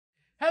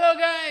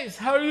guys,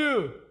 how are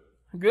you?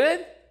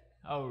 Good?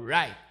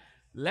 Alright,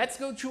 let's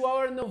go to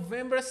our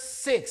November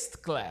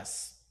 6th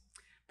class.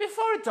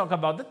 Before we talk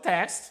about the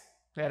text,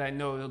 that I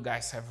know you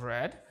guys have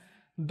read,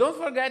 don't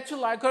forget to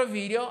like our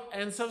video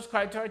and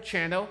subscribe to our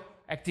channel,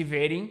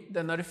 activating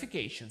the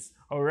notifications.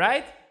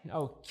 Alright?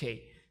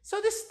 Okay, so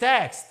this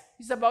text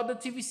is about the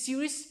TV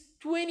series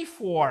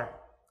 24.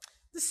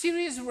 The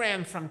series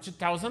ran from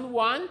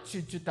 2001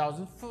 to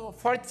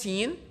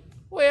 2014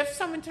 with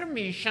some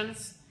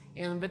intermissions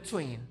in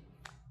between.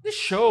 The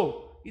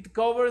show, it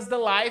covers the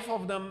life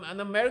of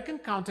an American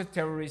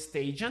counter-terrorist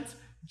agent,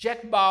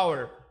 Jack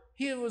Bauer.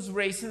 He was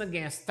racing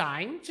against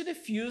time to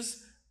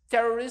defuse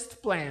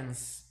terrorist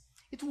plans.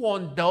 It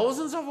won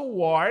dozens of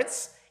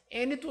awards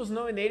and it was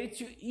nominated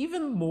to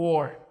even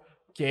more.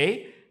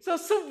 Okay, so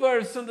some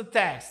verbs on the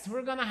text.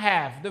 We're gonna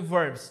have the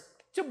verbs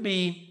to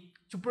be,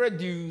 to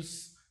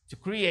produce, to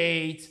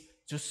create,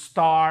 to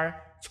star,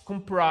 to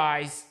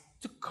comprise,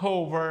 to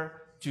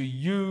cover, to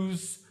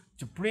use,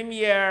 to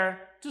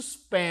premiere, to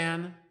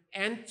span,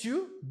 and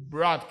to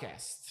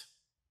broadcast.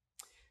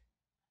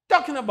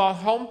 Talking about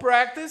home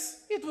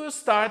practice, it will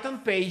start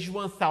on page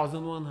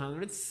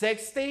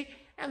 1160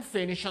 and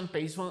finish on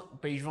page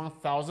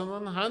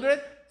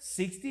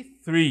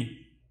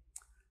 1163.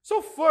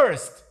 So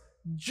first,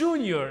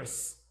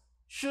 juniors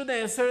should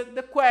answer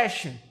the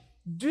question,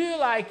 do you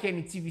like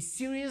any TV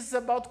series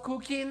about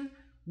cooking?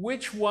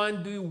 Which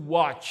one do you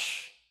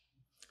watch?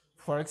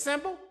 For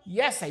example,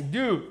 yes, I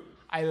do.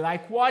 I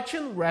like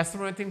watching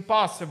Restaurant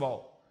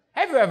Impossible.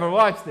 Have you ever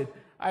watched it?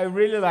 I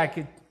really like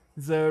it.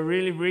 It's a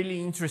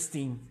really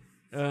interesting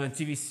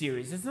TV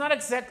series. It's not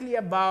exactly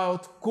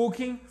about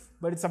cooking,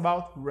 but it's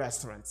about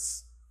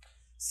restaurants.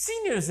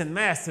 Seniors and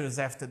masters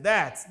after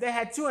that, they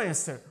had to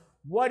answer,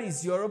 what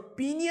is your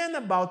opinion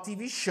about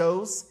TV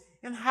shows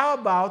and how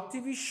about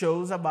TV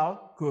shows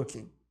about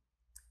cooking?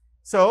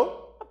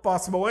 So, a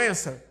possible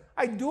answer.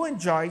 I do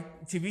enjoy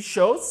TV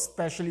shows,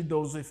 especially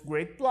those with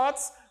great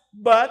plots,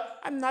 but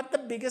I'm not the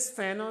biggest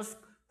fan of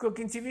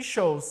cooking TV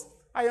shows.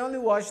 I only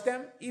watch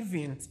them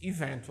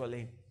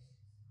eventually.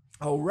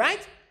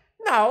 Alright,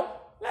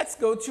 now let's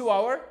go to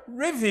our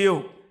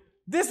review.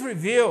 This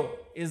review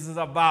is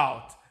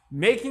about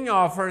making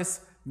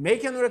offers,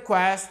 making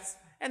requests,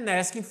 and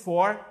asking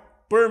for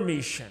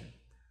permission.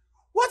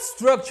 What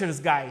structures,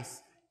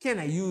 guys, can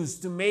I use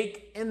to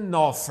make an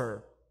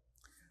offer?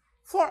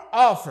 For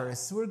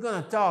offers, we're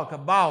gonna talk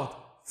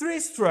about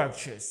three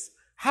structures.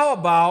 How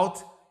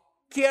about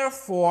care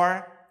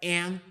for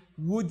and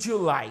would you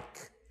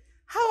like?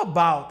 How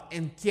about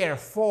and care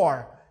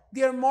for?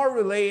 They are more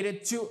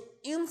related to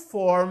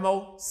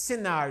informal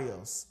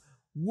scenarios.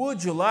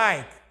 Would you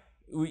like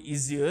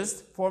is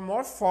used for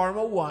more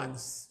formal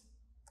ones.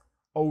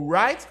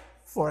 Alright?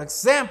 For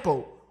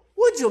example,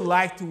 would you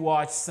like to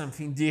watch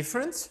something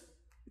different?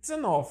 It's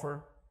an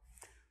offer.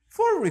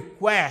 For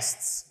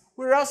requests,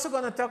 we're also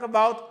going to talk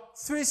about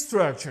three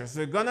structures.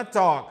 We're going to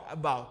talk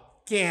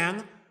about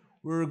can,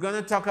 we're going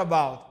to talk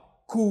about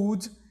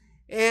could,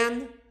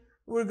 and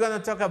we're going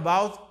to talk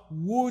about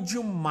would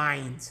you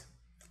mind.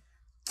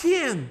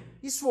 Can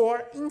is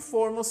for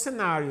informal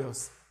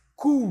scenarios.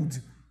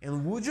 Could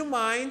and would you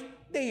mind,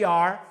 they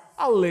are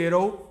a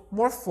little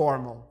more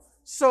formal.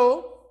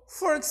 So,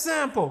 for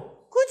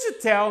example, could you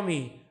tell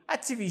me a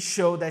TV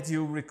show that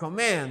you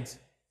recommend?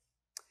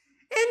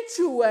 And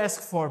to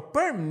ask for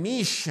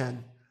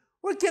permission,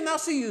 we can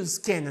also use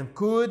can and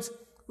could,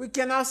 we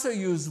can also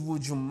use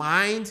would you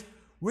mind,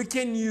 we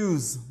can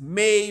use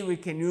may, we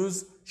can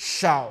use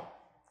shall.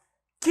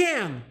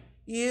 Can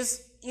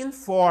is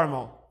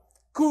informal.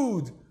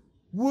 Could,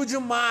 would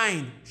you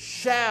mind,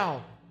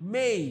 shall,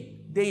 may,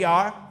 they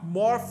are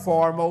more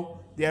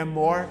formal, they are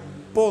more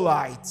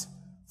polite.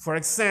 For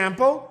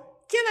example,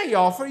 can I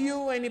offer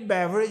you any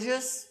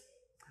beverages?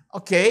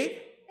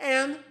 Okay,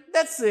 and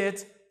that's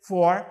it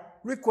for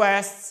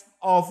requests,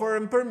 offer,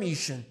 and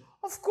permission.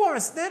 Of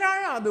course, there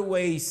are other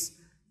ways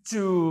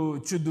to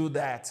do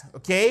that,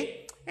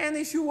 okay? And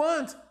if you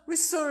want,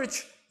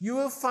 research, you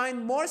will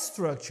find more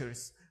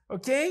structures,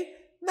 okay?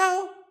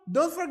 Now,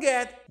 don't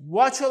forget,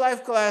 watch your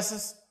live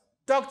classes,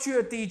 talk to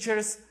your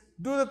teachers,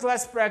 do the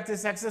class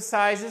practice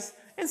exercises,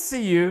 and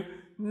see you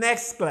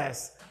next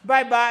class.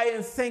 Bye-bye,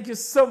 and thank you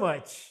so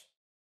much.